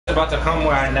About to come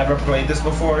where I never played this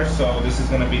before, so this is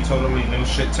gonna be totally new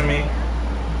shit to me.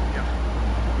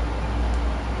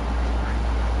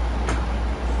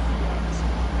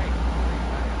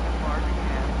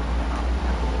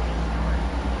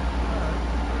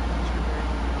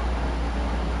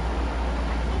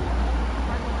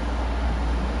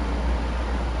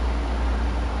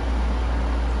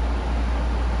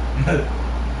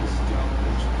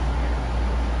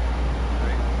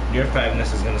 Your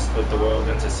fatness is gonna split the world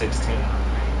into 16.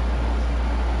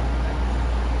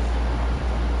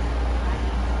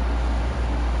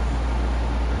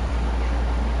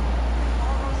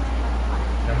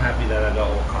 I'm happy that I got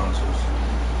all consoles.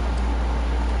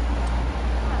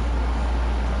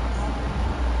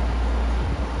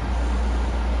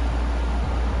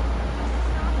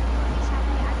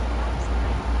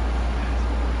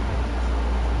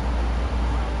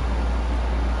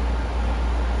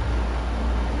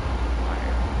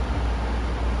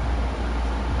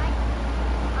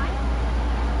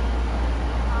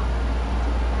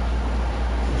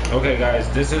 Okay guys,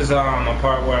 this is a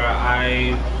part where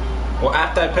well,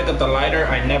 after I pick up the lighter,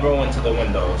 I never went to the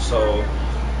window, so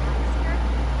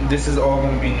this is all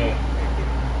gonna be new.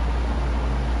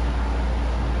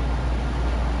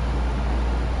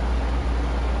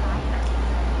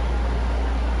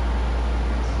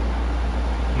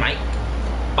 Mike,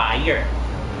 fire,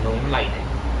 no lighting.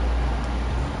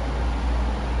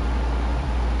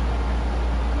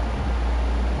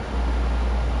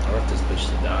 I left this bitch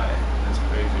to die. That's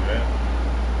crazy, right?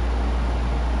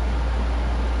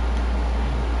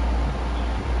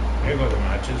 Here go the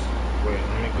matches. Wait,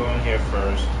 let me go in here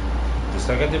first. Just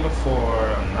like I did before,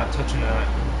 I'm not touching that.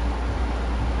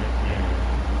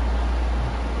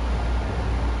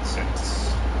 6.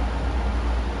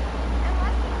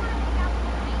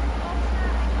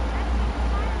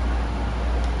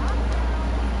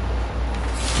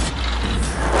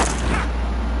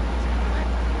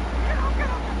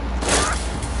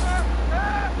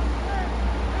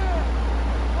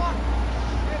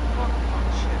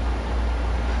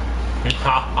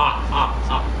 Ha ha ha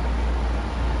ha.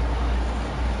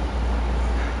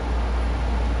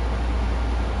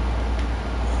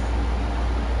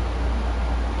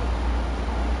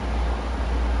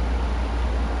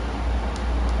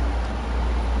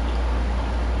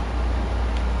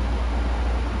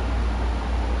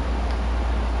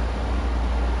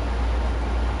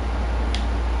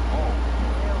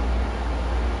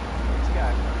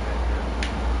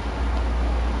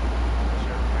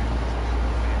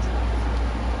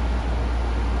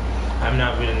 I'm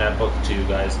not reading that book to you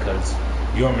guys because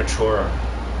you're mature.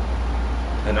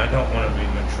 And I don't want to read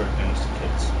mature things to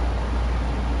kids.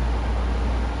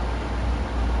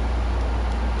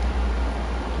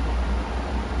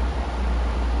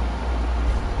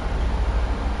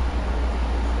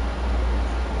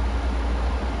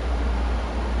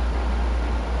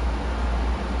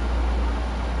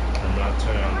 I'm not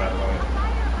turning on that light.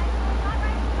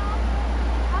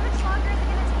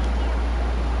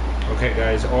 Okay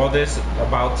guys, all this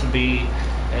about to be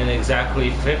in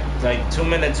exactly 2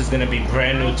 minutes is gonna be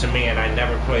brand new to me, and I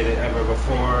never played it ever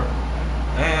before.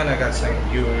 And I got 7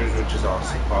 viewers, which is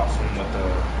awesome with the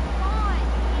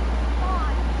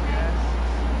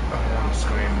on the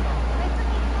screen.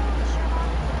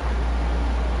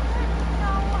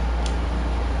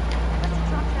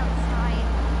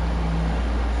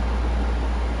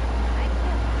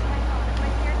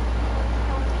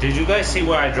 Did you guys see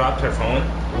where I dropped her phone?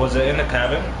 Was it in the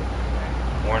cabin?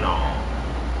 Or no?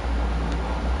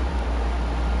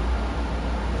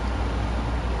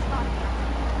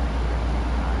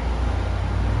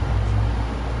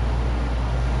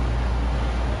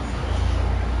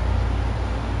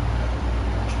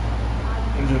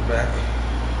 I'll do it back.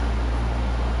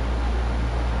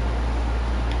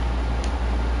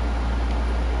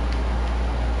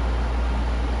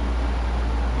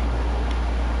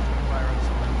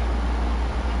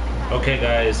 Okay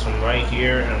guys, from right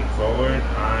here and forward,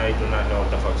 I do not know what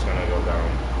the fuck's gonna go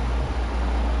down.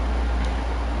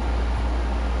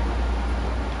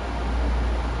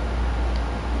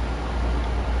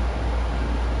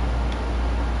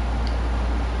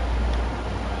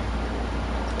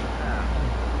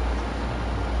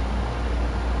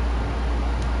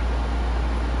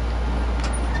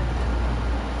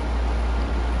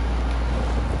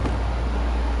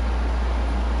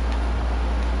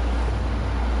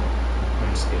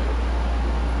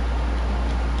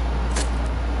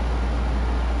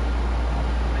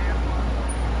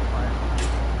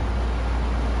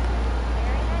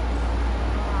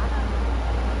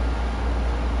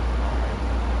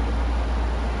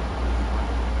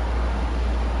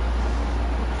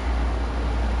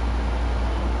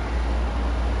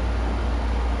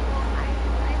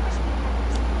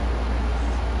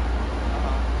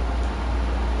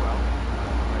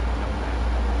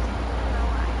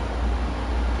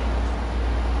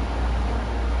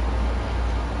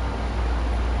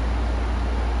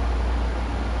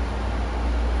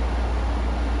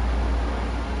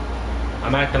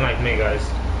 I'm acting like me, guys.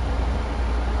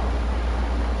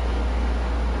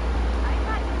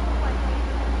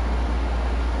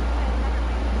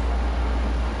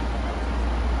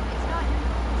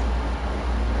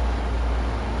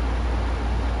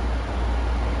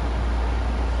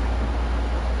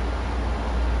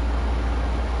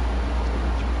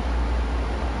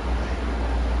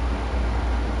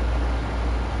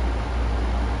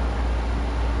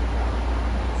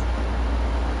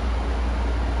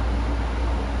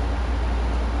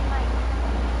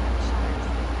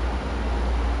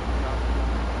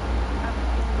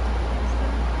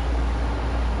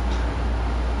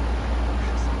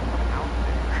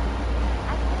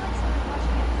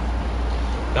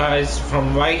 Guys,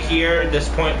 from right here, this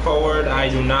point forward, I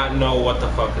do not know what the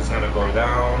fuck is gonna go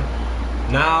down.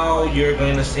 Now you're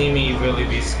gonna see me really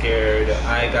be scared.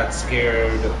 I got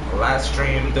scared last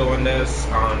stream doing this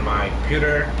on my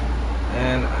computer,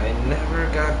 and I never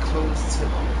got close to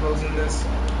closing this.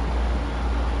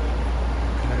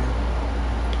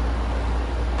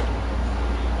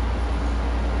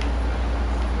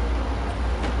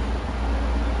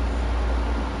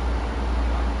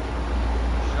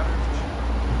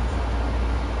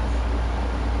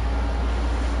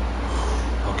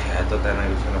 I thought that night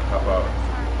was gonna pop out.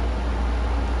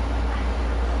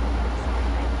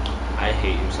 I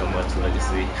hate you so much,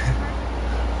 Legacy.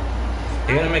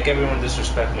 You're gonna make everyone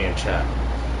disrespect me in chat.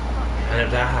 And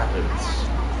if that happens,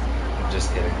 I'm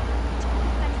just kidding.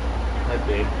 Hi,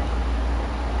 babe.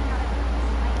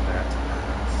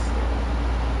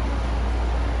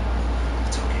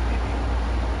 It's okay, baby.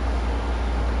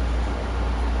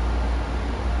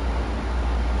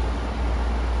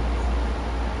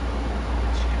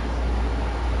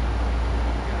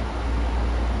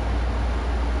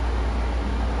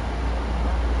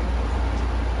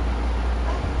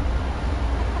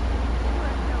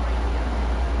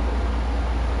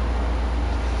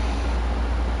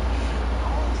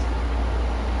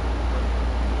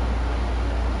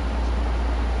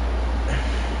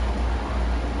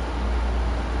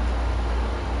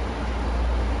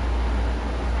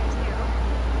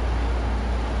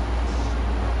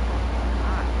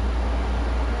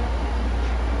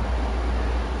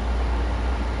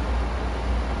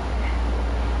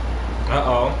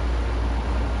 Uh-oh.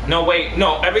 No, wait,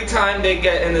 no, every time they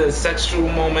get into the sexual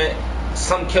moment,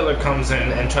 some killer comes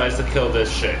in and tries to kill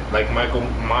this shit. Like Michael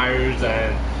Myers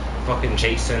and fucking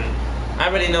Jason. I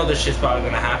already know this shit's probably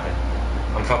gonna happen.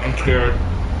 I'm fucking scared.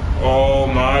 Oh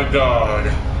my god.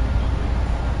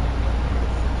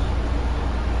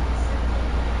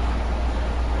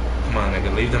 Come on,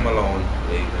 nigga, leave them alone.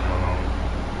 Leave them alone.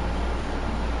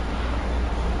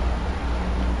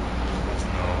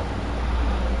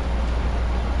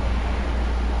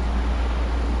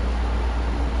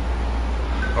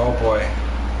 Oh boy.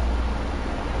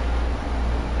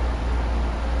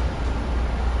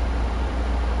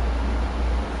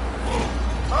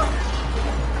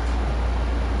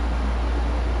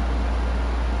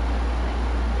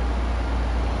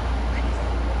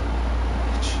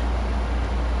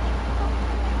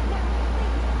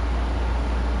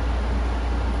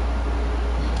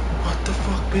 What the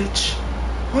fuck, bitch?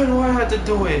 Why do I have to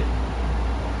do it?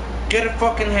 Get a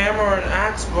fucking hammer or an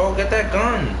axe, bro. Get that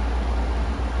gun.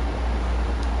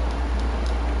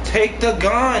 Take the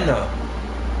gun!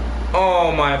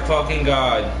 Oh my fucking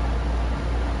god.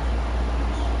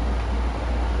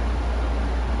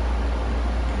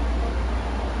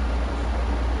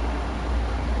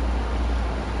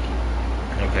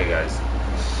 Okay, guys.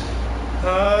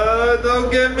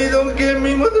 Don't get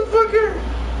me, motherfucker!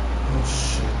 Oh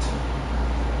shit.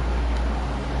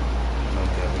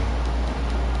 Don't get me.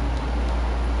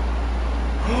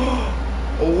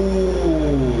 Oh!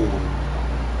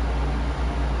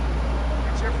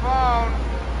 Your phone.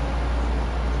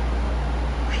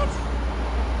 What?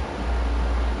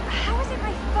 How is it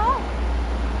my phone?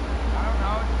 I don't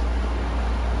know. Just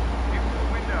give me the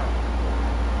window.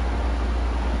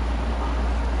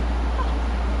 Oh,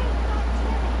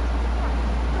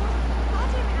 those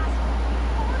goddamn assholes.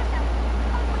 All of them.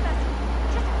 Fuck with us.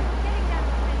 Just getting down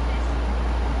to business.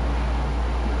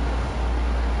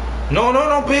 No,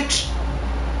 bitch!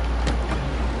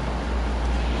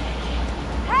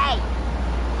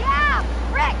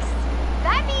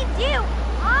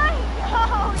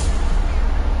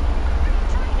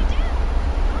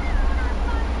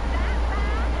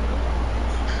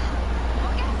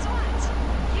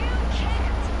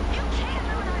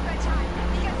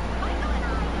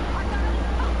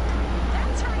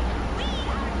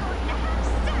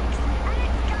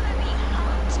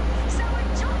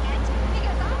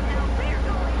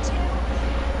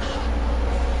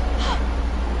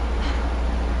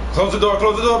 Close the door,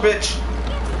 bitch.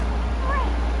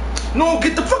 Hurry. No,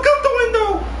 get the fuck out the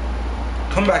window.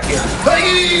 Come back here.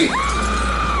 Hey!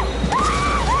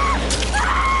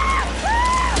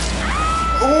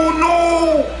 Oh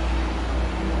no!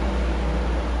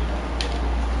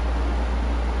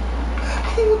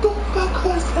 What the fuck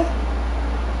was that?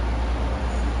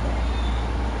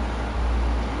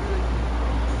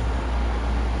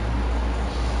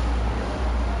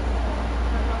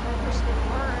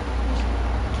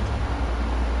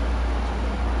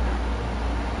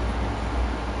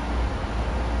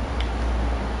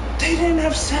 They didn't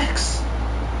have sex.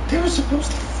 They were supposed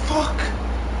to fuck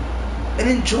and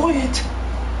enjoy it.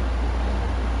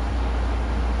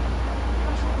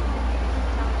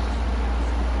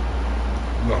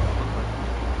 No.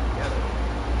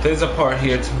 There's a part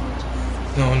here too.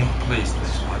 No, please.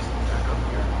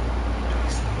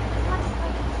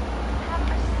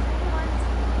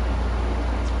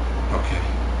 Okay.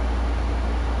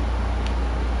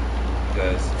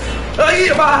 Guys.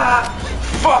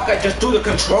 Fuck, I just threw the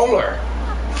controller.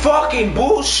 Fucking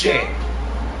bullshit.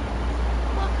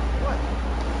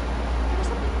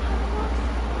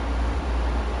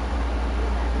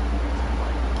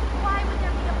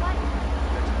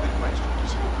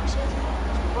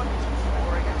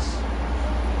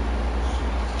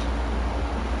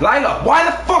 Lila, why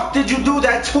the fuck did you do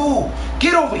that too?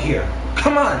 Get over here.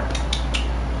 Come on.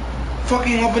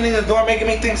 Fucking opening the door making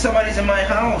me think somebody's in my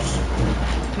house.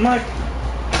 My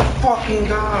fucking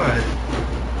god.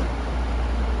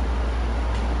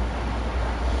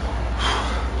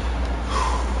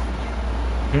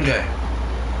 Okay.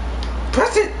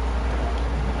 Press it.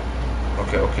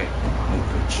 Okay. Oh,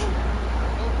 bitch.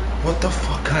 What the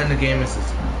fuck kind of game is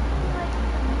this?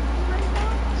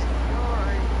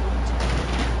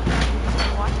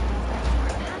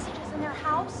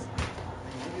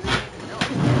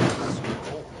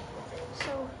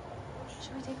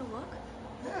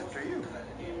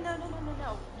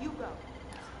 No. You go.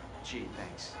 Gee,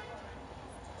 thanks.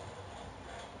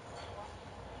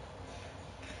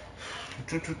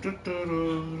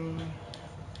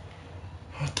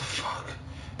 What the fuck?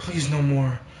 Please, no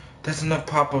more. There's enough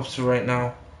pop-ups right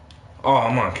now. Oh,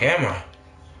 I'm on camera.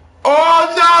 Oh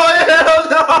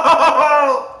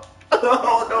no!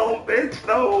 No, bitch,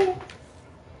 no.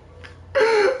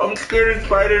 I'm scared of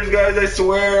spiders, guys. I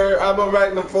swear, I'm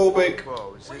arachnophobic.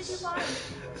 Whoa, is this? No.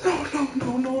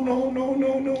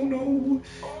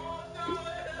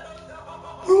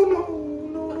 Oh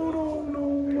no,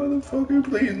 motherfucker,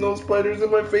 please, no spiders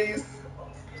in my face.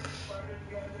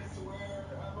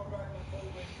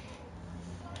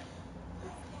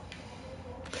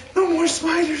 No more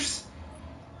spiders.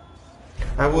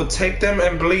 I will take them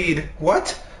and bleed.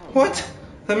 What?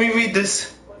 Let me read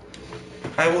this.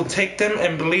 I will take them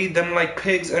and bleed them like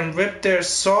pigs and rip their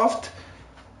soft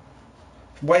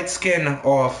white skin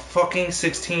off. Fucking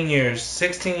 16 years.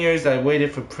 16 years I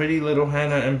waited for pretty little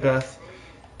Hannah and Beth.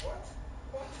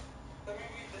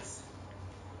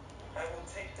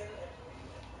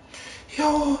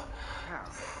 Yo.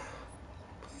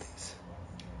 Please.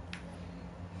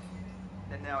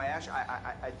 And now, Ash,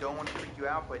 I don't want to freak you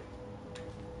out, but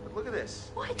look at this.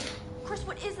 What? Chris,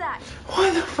 what is that?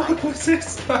 What the fuck was this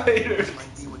spider? This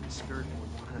might be what the spirit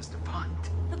would want us to find.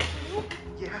 The clue?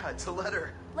 Yeah, it's a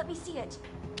letter. Let me see it.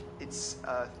 It's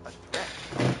a threat.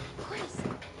 Chris,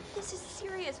 this is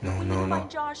serious. No, we no, need to no. find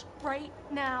Josh right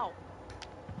now.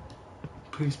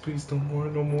 Please, no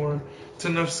more. It's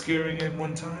enough scaring at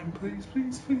one time. Please.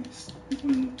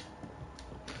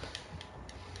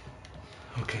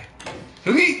 Okay.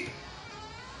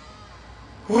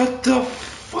 What the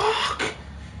fuck?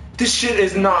 This shit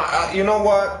is not. You know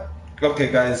what?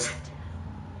 Okay, guys.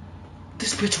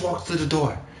 This bitch walks to the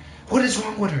door. What is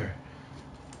wrong with her?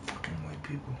 Fucking white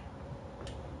people.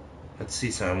 Let's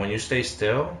see, son. When you stay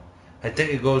still, I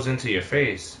think it goes into your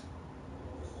face.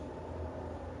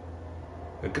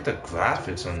 Look at the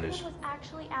graphics on this. Was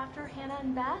actually after Hannah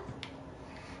and Beth?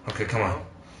 Okay, come on.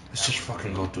 Let's just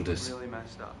fucking go through this. Really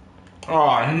messed up.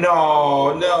 Oh,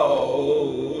 no.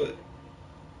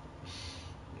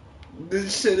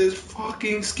 This shit is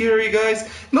fucking scary, guys.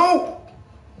 No!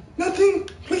 Nothing.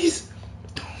 Please.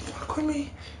 Don't fuck with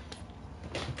me.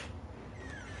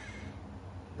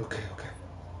 Okay.